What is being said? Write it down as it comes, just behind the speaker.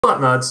What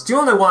up, nerds? Do you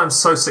want to know why I'm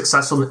so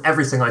successful in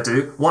everything I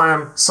do? Why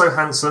I'm so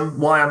handsome?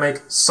 Why I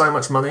make so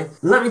much money?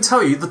 Let me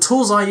tell you the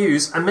tools I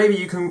use, and maybe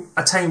you can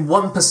attain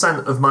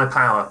 1% of my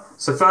power.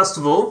 So first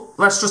of all,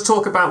 let's just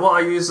talk about what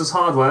I use as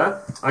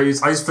hardware. I use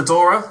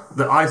Fedora,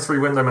 the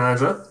i3 window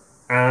manager,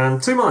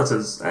 and 2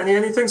 monitors.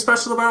 Anything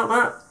special about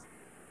that?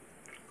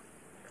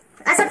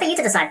 That's up for you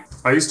to decide.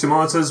 I use 2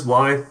 monitors.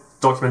 Why?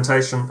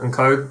 Documentation and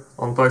code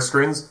on both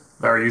screens.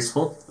 Very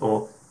useful.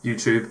 Or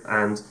YouTube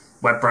and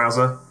web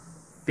browser.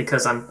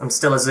 Because I'm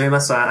still a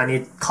zoomer, so I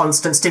need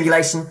constant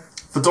stimulation.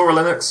 Fedora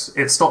Linux,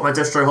 it stopped my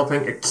distro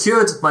hopping, it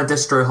cured my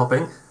distro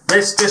hopping.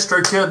 This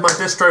distro cured my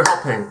distro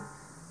hopping.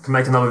 Can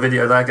make another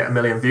video there, get 1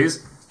 million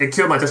views. It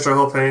cured my distro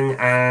hopping,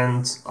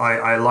 and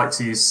I like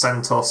to use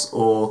CentOS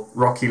or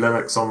Rocky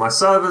Linux on my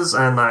servers,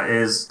 and that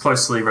is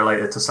closely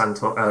related to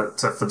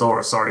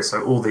Fedora, sorry,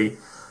 so all the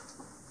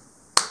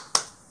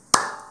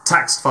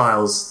text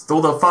files,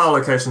 all the file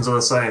locations are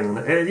the same.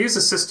 It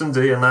uses systemd,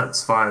 and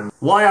that's fine.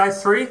 Why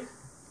i3?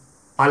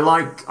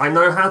 I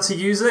know how to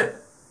use it.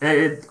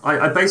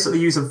 I basically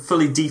use a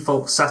fully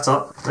default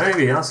setup.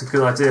 Maybe that's a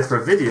good idea for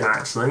a video,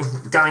 actually.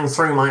 Going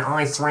through my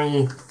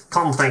i3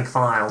 config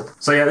file.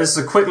 So yeah, this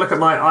is a quick look at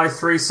my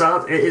i3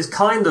 setup. It is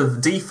kind of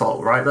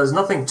default, right? There's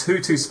nothing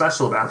too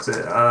special about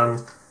it.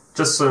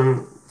 Just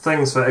some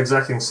things for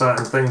executing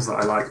certain things that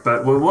I like.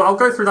 But I'll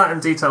go through that in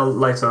detail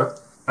later.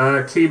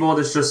 Keyboard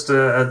is just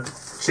a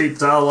cheap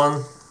Dell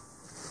one.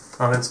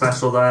 Nothing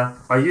special there.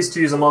 I used to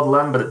use a Model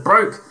M, but it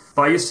broke.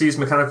 But I used to use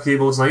mechanical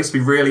keyboards, and I used to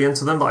be really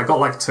into them, but I got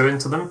like 2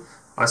 into them.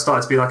 I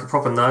started to be like a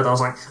proper nerd. I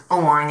was like,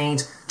 oh, I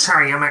need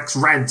Cherry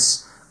MX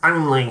Reds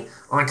only.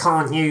 I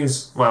can't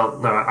use... Well,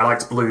 no, I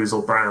liked blues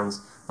or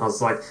browns. I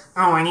was like,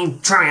 oh, I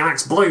need Cherry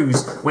MX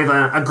Blues with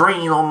a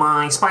green on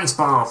my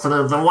spacebar for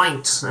the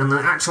weight and the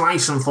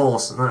actuation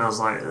force. And I was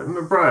like,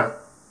 bruh,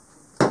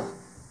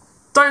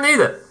 don't need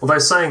it. Although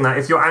saying that,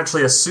 if you're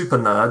actually a super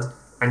nerd,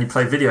 and you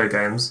play video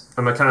games,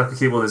 a mechanical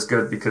keyboard is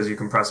good because you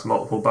can press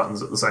multiple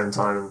buttons at the same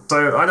time.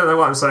 So I don't know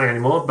what I'm saying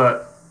anymore,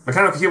 but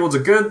mechanical keyboards are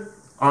good.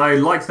 I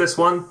like this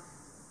one.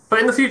 But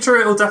in the future,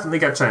 it'll definitely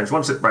get changed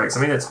once it breaks. I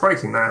mean, it's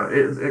breaking now.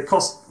 It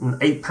costs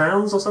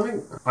 £8 or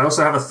something. I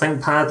also have a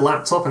ThinkPad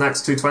laptop, an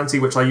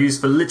X220, which I use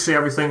for literally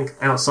everything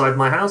outside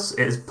my house.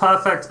 It is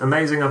perfect,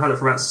 amazing. I've had it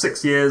for about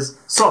 6 years.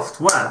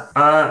 Software.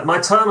 My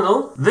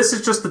terminal. This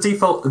is just the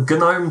default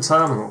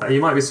gnome-terminal.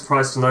 You might be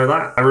surprised to know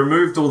that. I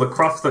removed all the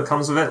cruft that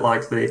comes with it,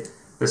 like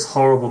this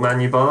horrible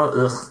menu bar.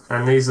 Ugh.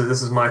 And this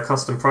is my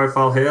custom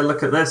profile here.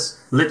 Look at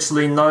this.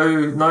 Literally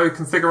no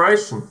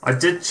configuration. I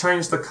did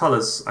change the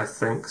colours, I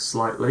think,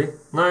 slightly.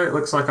 No, it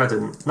looks like I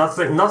didn't.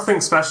 Nothing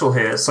special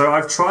here. So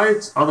I've tried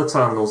other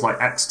terminals like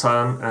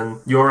Xterm and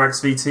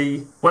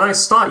URXVT. When I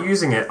start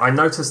using it, I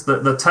notice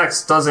that the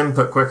text does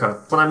input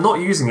quicker. When I'm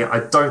not using it,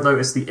 I don't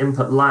notice the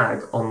input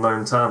lag on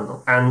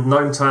gnome-terminal. And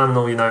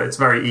gnome-terminal, you know, it's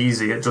very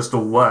easy. It just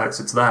all works.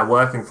 It's there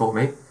working for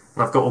me.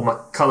 And I've got all my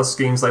colour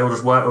schemes, they all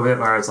just work with it,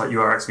 whereas like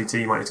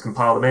URXVT, you might need to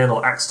compile them in,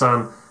 or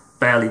Xterm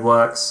barely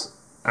works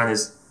and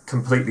is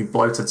completely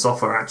bloated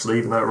software actually,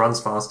 even though it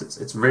runs fast,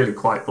 it's really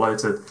quite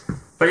bloated.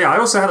 But yeah, I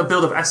also had a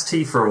build of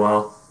ST for a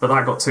while, but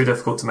that got too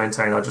difficult to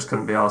maintain, I just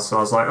couldn't be arsed, so I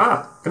was like,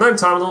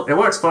 gnome-terminal, it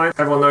works fine.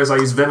 Everyone knows I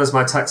use Vim as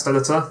my text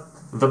editor,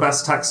 the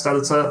best text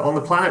editor on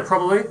the planet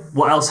probably.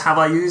 What else have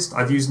I used?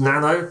 I've used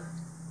Nano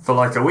for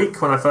like a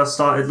week when I first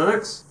started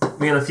Linux.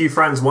 Me and a few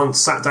friends once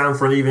sat down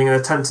for an evening and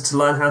attempted to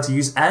learn how to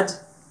use ED.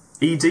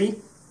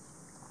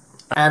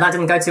 That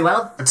didn't go too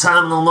well. A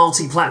terminal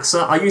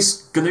multiplexer. I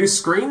use GNU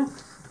Screen.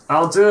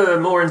 I'll do a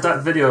more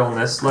in-depth video on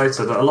this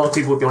later, but a lot of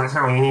people would be like,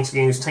 you need to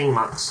use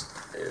Tmux.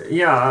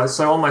 Yeah,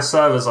 so on my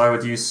servers I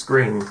would use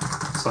Screen.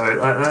 So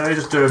let me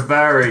just do a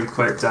very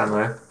quick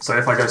demo. So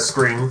if I go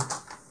Screen,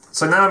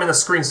 so now I'm in a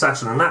Screen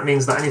session, and that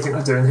means that anything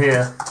I do in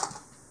here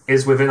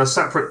is within a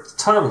separate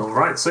terminal,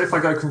 right? So if I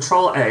go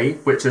Control-A,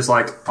 which is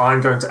like, I'm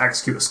going to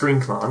execute a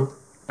screen command,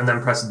 and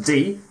then press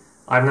D,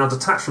 I'm now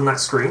detached from that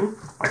screen.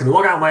 I can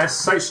log out my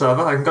SSH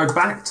server, I can go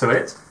back to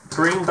it,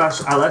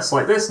 screen-ls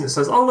like this, and it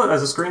says, oh look,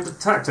 there's a screen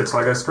detected. So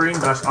I go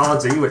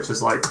screen-rd, which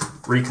is like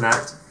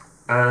reconnect,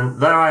 and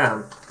there I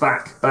am,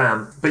 back,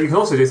 bam. But you can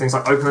also do things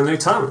like open a new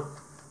terminal.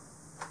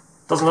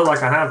 Doesn't look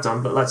like I have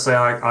done, but let's say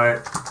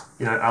I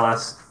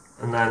ls,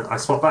 and then I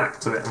swap back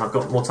to it, and I've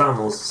got more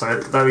terminals. So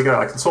there we go,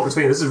 I can swap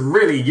between. This is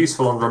really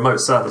useful on remote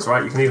servers,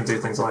 right? You can even do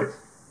things like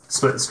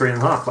split the screen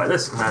in half like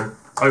this, and then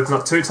open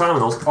up 2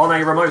 terminals on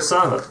a remote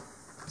server.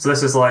 So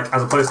this is like,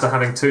 as opposed to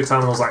having 2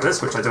 terminals like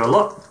this, which I do a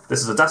lot, this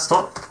is a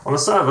desktop. On a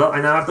server,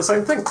 I now have the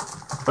same thing,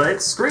 but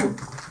it's Screen.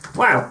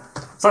 Wow.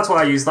 So that's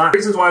why I use that.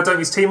 Reasons why I don't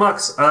use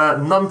Tmux,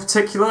 none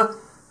particular.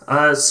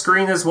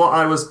 Screen is what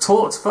I was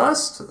taught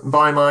first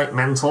by my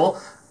mentor,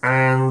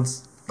 and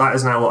that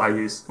is now what I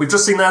use. We've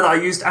just seen there that I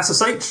used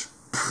SSH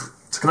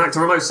to connect to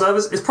remote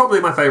servers. It's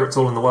probably my favourite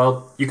tool in the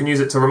world. You can use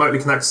it to remotely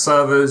connect to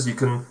servers, you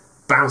can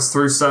bounce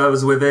through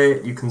servers with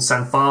it, you can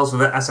send files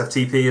with it.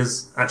 SFTP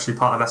is actually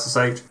part of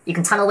SSH. You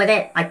can tunnel with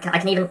it. I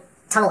can even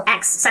tunnel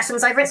X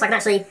sessions over it, so I can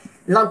actually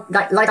load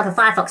up a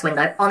Firefox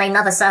window on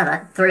another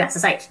server through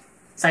SSH.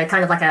 So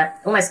kind of like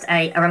almost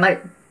a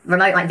remote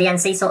remote like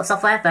VNC sort of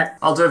software, but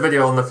I'll do a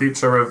video on the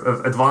future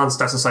of advanced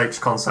SSH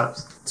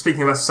concepts.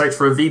 Speaking of SSH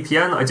for a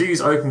VPN, I do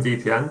use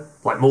OpenVPN,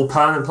 like more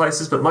permanent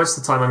places, but most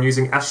of the time I'm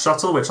using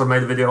S-Shuttle, which I've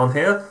made a video on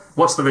here.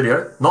 Watch the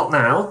video. Not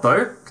now,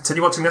 though.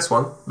 Continue watching this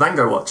one, then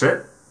go watch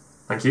it.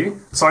 Thank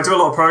you. So I do a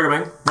lot of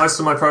programming. Most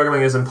of my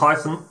programming is in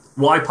Python.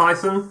 Why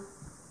Python?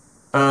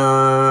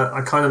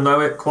 I kind of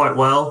know it quite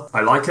well.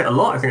 I like it a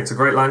lot. I think it's a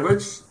great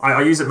language.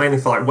 I use it mainly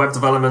for like web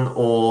development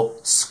or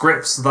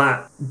scripts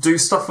that do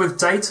stuff with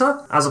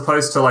data, as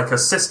opposed to like a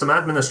system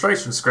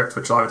administration script,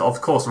 which I would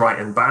of course write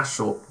in Bash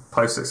or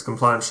POSIX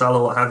compliant shell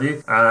or what have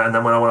you. And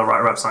then when I want to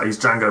write a website, I use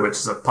Django, which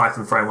is a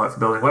Python framework for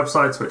building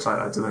websites, which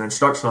I do an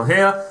introduction on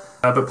here.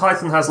 But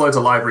Python has loads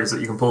of libraries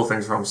that you can pull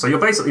things from. So you're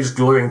basically just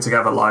gluing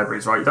together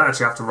libraries, right? You don't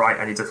actually have to write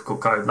any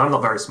difficult code. And I'm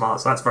not very smart,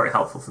 so that's very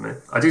helpful for me.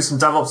 I do some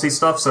DevOps-y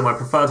stuff, so my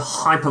preferred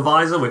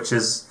hypervisor, which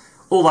is,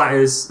 all that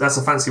is, that's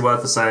a fancy word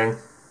for saying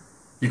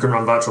you can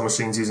run virtual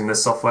machines using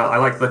this software. I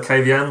like the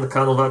KVM, the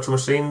kernel virtual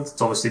machine.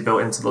 It's obviously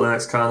built into the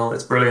Linux kernel.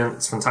 It's brilliant.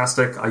 It's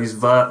fantastic. I use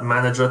Virt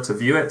Manager to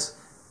view it.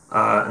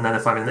 And then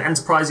if I'm in an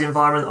enterprise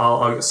environment,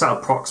 I'll set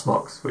up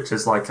Proxmox, which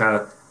is like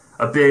a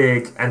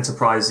big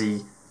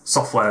enterprise-y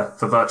software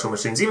for virtual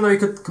machines, even though you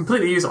could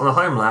completely use it on a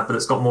home lab, but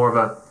it's got more of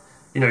a,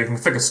 you know, you can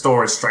configure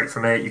storage straight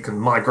from it, you can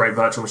migrate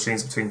virtual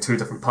machines between two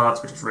different parts,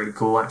 which is really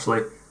cool,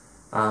 actually.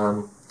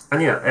 And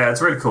yeah,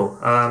 it's really cool.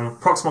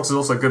 Proxmox is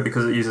also good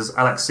because it uses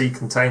LXC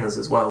containers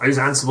as well. I use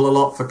Ansible a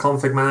lot for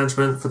config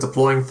management, for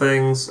deploying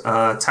things,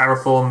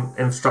 Terraform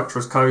infrastructure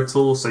as code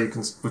tool, so you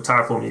can, with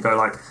Terraform, you go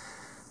like,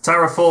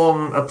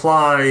 Terraform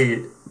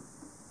apply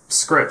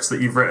scripts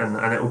that you've written,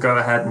 and it will go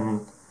ahead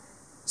and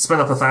spin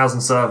up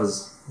 1,000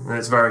 servers. And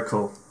it's very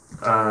cool.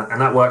 And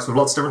that works with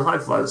lots of different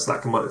hypervisors.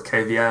 That can work with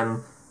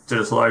KVM,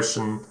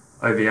 DigitalOcean,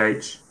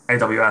 OVH,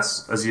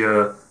 AWS,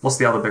 Azure, what's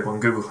the other big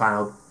one? Google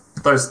Cloud.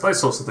 Those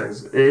sorts of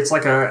things. It's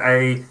like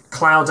a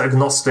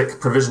cloud-agnostic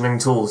provisioning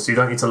tool, so you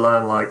don't need to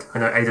learn, like, I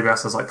know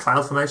AWS has like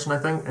CloudFormation, I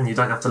think, and you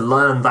don't have to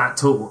learn that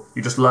tool.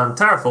 You just learn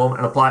Terraform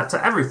and apply it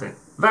to everything.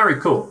 Very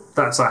cool.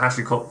 That's a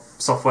HashiCorp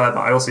software, but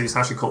I also use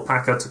HashiCorp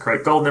Packer to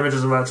create golden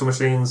images of virtual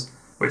machines,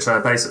 which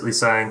are basically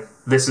saying,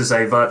 this is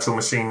a virtual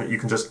machine that you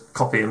can just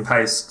copy and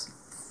paste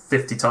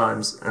 50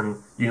 times and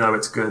you know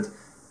it's good.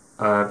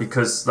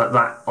 Because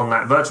that on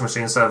that virtual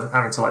machine, instead of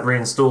having to like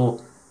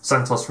reinstall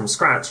CentOS from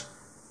scratch,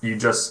 you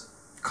just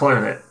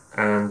clone it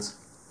and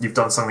you've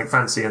done something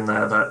fancy in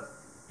there that,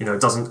 you know,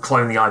 doesn't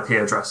clone the IP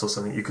address or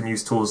something. You can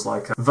use tools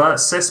like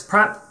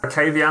VirtSysPrep, a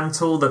KVM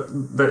tool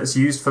that is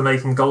used for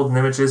making golden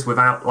images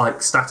without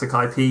like static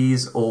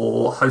IPs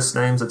or host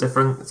names are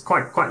different. It's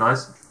quite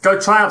nice. Go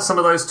try out some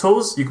of those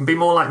tools. You can be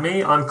more like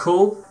me. I'm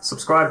cool.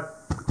 Subscribe,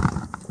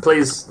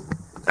 please.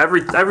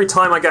 Every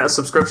time I get a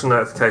subscription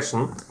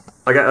notification,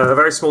 I get a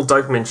very small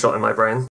dopamine shot in my brain.